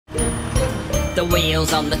The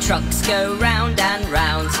wheels on the trucks go round and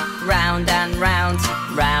round, round and round,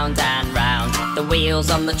 round and round. The wheels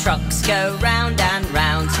on the trucks go round and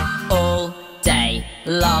round all day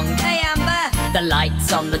long. Hey Amber! The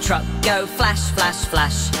lights on the truck go flash, flash,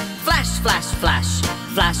 flash, flash, flash, flash,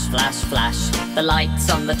 flash, flash, flash. The lights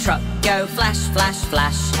on the truck go flash, flash,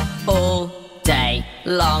 flash all day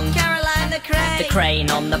long. Caroline the crane! The crane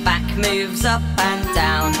on the back moves up and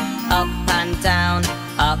down, up and down,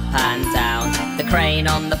 up and down. The crane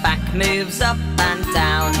on the back moves up and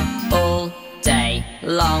down all day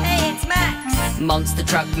long. Hey, it's Max! Monster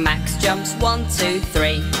truck Max jumps 1, 2,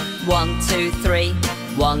 3, 1, 2, 3,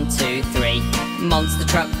 1, 2, 3. Monster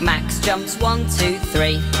truck Max jumps 1, 2,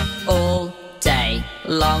 3 all day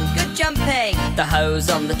long. Good jumping! The hose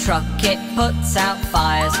on the truck, it puts out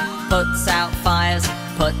fires, puts out fires,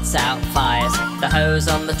 puts out fires. The hose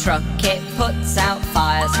on the truck, it puts out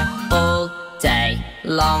fires all day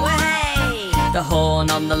long. Way! The horn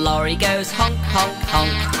on the lorry goes honk, honk, honk,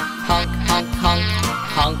 honk, honk, honk,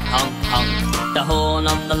 honk, honk, honk. The horn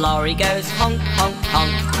on the lorry goes honk, honk,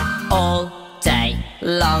 honk all day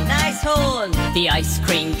long. Nice horn! The ice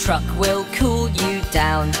cream truck will cool you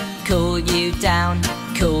down, cool you down,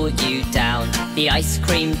 cool you down. The ice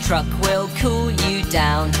cream truck will cool you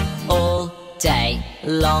down all day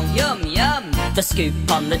long. Yum, yum! The scoop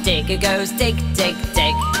on the digger goes dig, dig,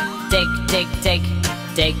 dig, dig, dig, dig,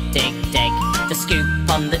 dig, dig, dig. The scoop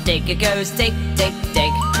on the digger goes dig, dig,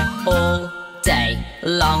 dig all day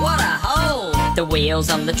long. What a hole! The wheels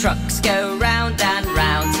on the trucks go round and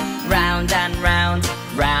round, round and round,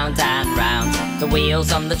 round and round. The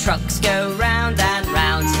wheels on the trucks go round and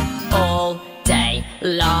round all day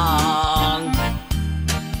long.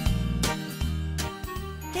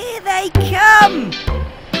 Here they come!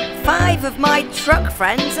 5 of my truck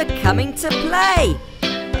friends are coming to play.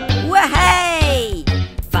 Wahey!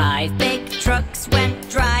 5 big trucks went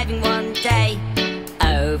driving one day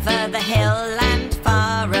over the hill and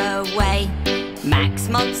far away. Max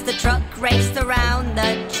monster truck raced around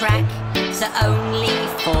the track, so only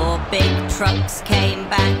 4 big trucks came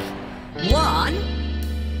back. 1,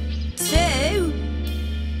 2,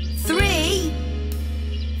 3,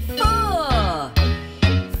 4.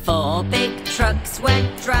 4 big trucks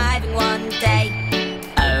went driving one day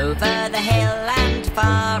over the hill and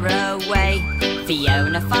far away.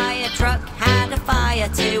 Fiona fire truck had a fire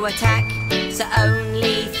to attack, so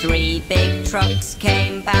only 3 big trucks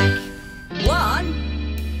came back. 1,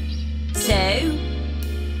 2,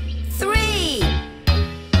 3.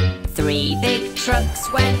 3 big trucks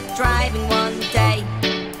went driving one day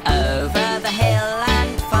over the hill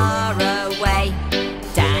and far away.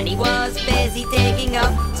 Danny was busy digging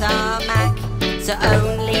up tarmac, so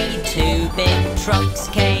only 2 big trucks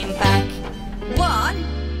came back. 1,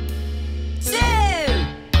 2.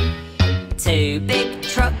 2 big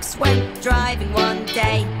trucks went driving one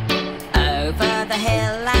day over the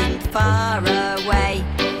hill and far away.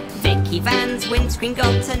 Vicky Van's windscreen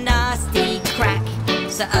got a nasty crack,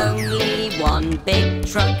 so only 1 big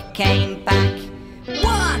truck came back.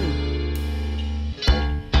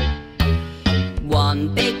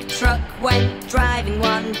 1 big truck went driving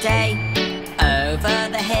one day over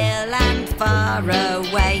the hill and far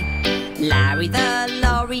away. Larry the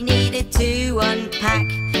lorry needed to unpack,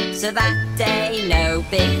 so that day no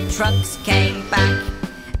big trucks came back.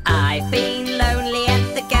 I've been lonely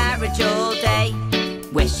at the garage all day,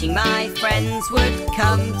 wishing my friends would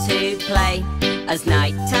come to play. As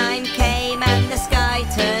night time came and the sky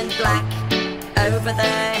turned black, over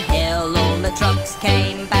the hill all the trucks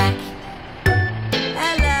came back.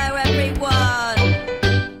 Hello everyone!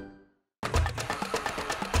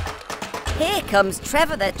 Here comes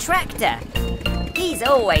Trevor the tractor. He's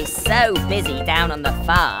always so busy down on the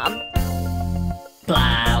farm.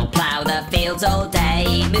 Plough, plough the fields all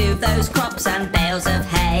day, move those crops and bales of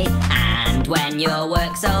hay. And when your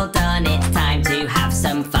work's all done, it's time to have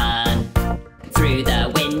some fun. Through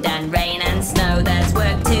the wind and rain and snow, there's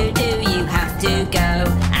work to do, you have to go.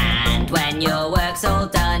 And when your work's all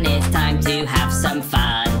done, it's time to have some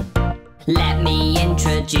fun. Let me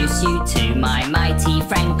introduce you to my mighty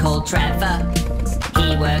friend called Trevor.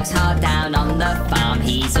 He works hard down on the farm,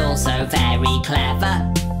 he's also very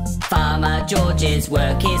clever. Farmer George's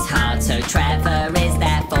work is hard, so Trevor is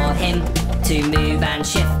there for him to move and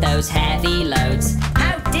shift those heavy loads.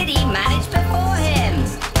 How did he manage before him?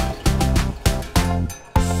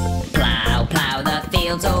 Plough, plough the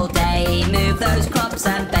fields all day, move those crops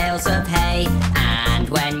and bales of hay. And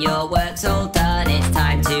when your work's all done, it's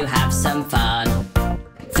time to have some fun.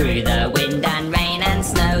 Through the wind and rain and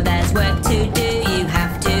snow, there's work to do, you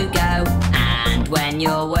have to go. And when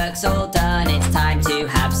your work's all done, it's time to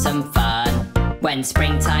have some fun.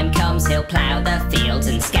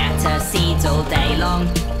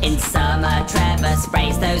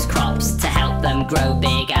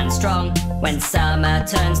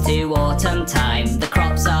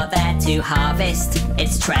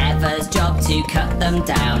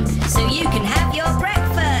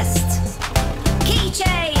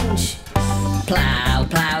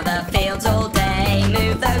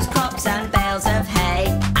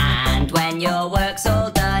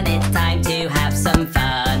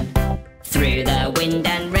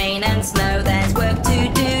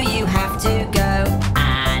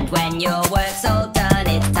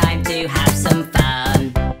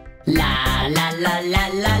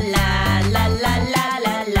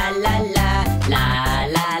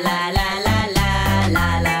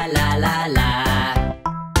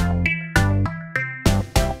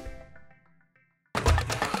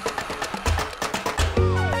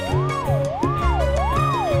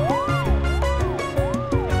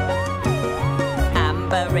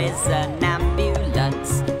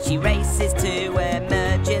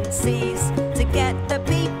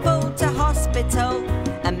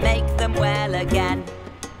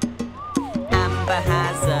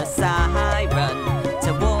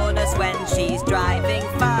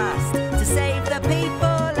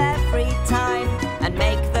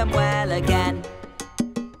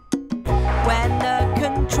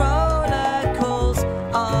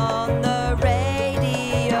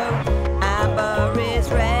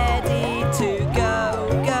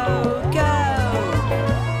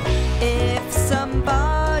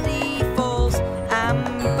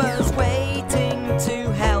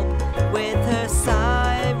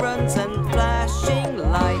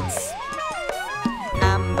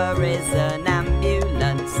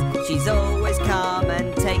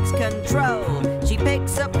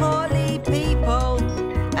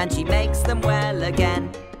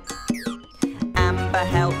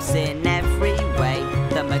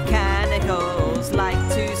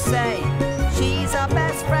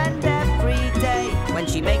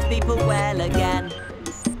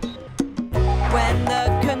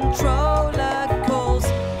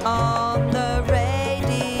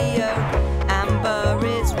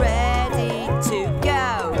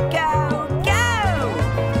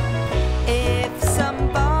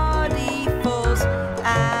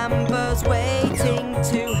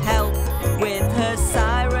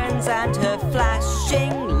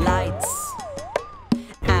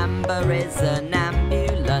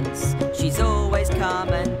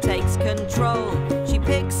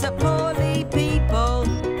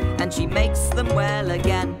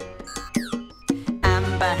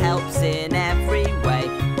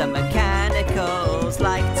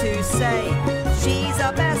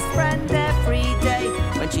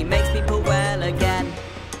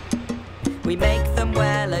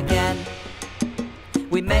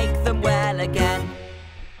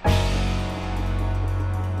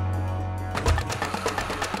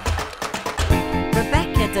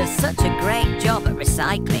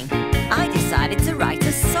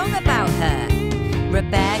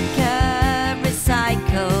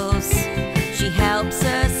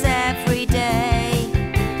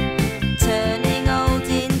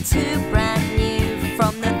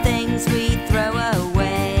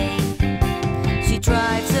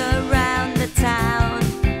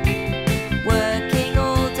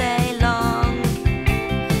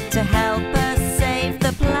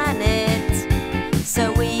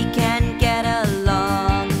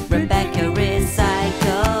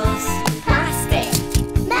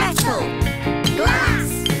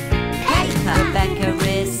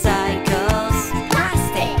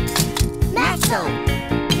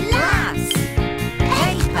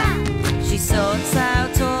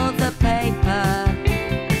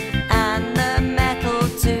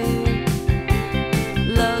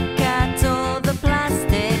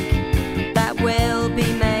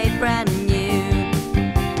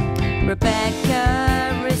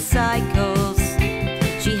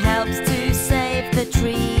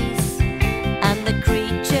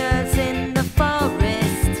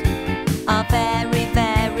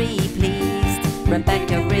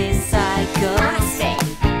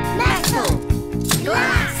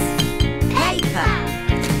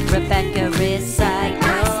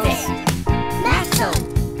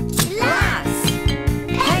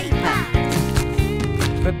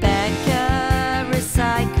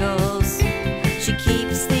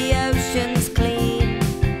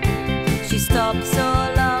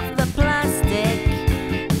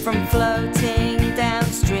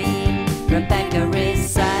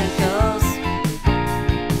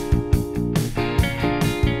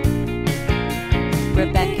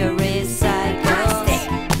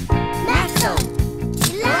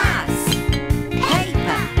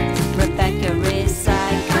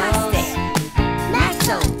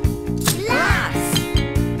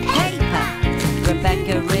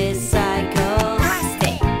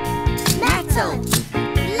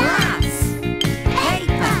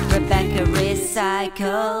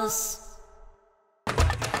 bicycles.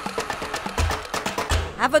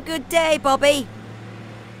 Have a good day, Bobby.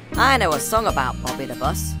 I know a song about Bobby the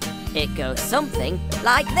bus. It goes something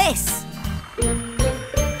like this.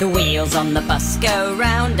 The wheels on the bus go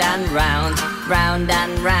round and round, round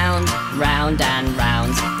and round, round and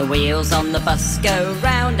round. The wheels on the bus go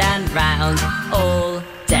round and round all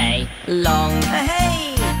day long.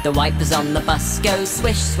 Hey! The wipers on the bus go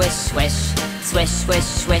swish, swish, swish, swish, swish,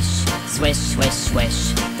 swish, swish, swish,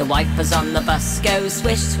 swish. The wipers on the bus go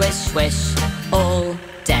swish, swish, swish all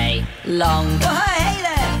day long. Oh, hey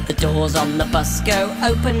there! The doors on the bus go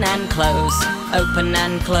open and close, open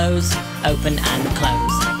and close, open and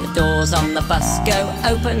close. The doors on the bus go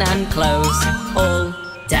open and close all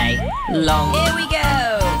day long. Here we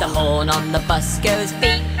go! The horn on the bus goes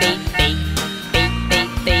beep, beep, beep, beep, beep,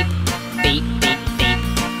 beep, beep, beep,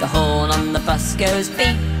 beep. The horn on the bus goes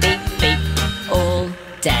beep, beep, beep, all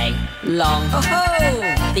day long.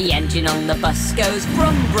 Oh-ho! The engine on the bus goes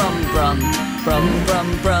brum, brum, brum, brum,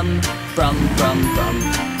 brum, brum, brum, brum, brum.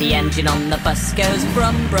 The engine on the bus goes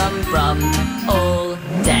brum, brum, brum, all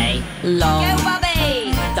day long. Go,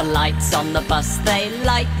 Bobby! The lights on the bus, they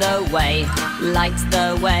light the way, light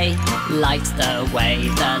the way, light the way.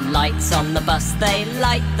 The lights on the bus, they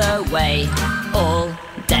light the way all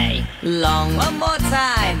day long. One more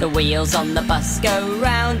time! The wheels on the bus go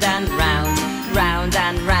round and round, round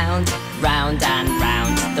and round, round and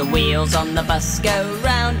round. The wheels on the bus go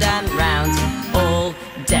round and round all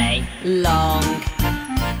day long.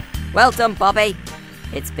 Well done, Bobby.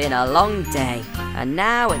 It's been a long day, and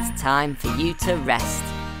now it's time for you to rest.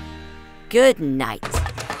 Good night.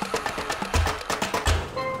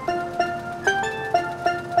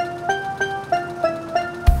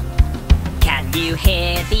 Can you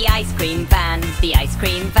hear the ice cream van, the ice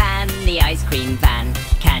cream van, the ice cream van?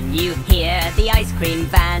 Can you hear the ice cream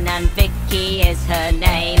van? And Vicky is her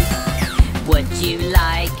name. Would you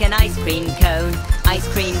like an ice cream cone? Ice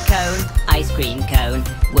cream cone, ice cream cone.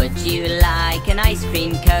 Would you like an ice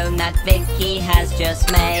cream cone that Vicky has just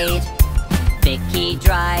made? Vicky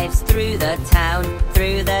drives through the town,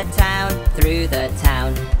 through the town, through the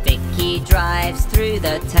town. Vicky drives through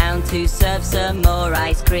the town to serve some more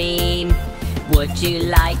ice cream. Would you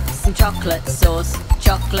like some chocolate sauce?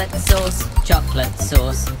 Chocolate sauce, chocolate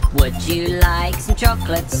sauce. Would you like some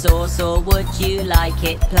chocolate sauce, or would you like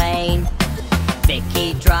it plain?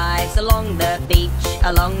 Vicky drives along the beach,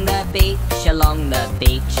 along the beach, along the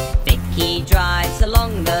beach. Vicky drives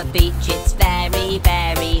along the beach, it's very,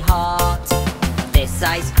 very hot. This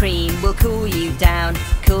ice cream will cool you down,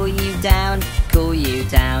 cool you down, cool you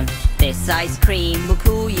down. This ice cream will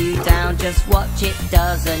cool you down, just watch it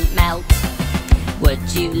doesn't melt. Would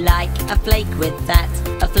you like a flake with that,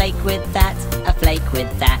 a flake with that, a flake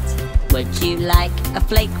with that? Would you like a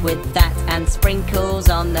flake with that and sprinkles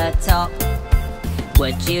on the top?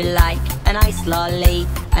 Would you like an ice lolly,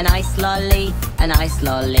 an ice lolly, an ice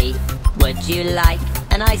lolly? Would you like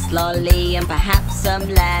an ice lolly and perhaps some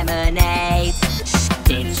lemonade?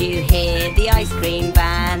 Did you hear the ice cream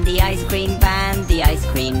van, the ice cream van, the ice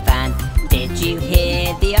cream van? Did you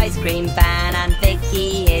hear the ice cream van? And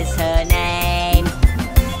Vicky is her name.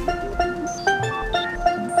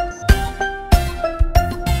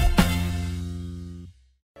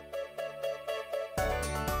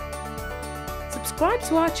 Subscribe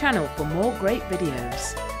to our channel for more great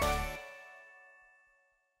videos.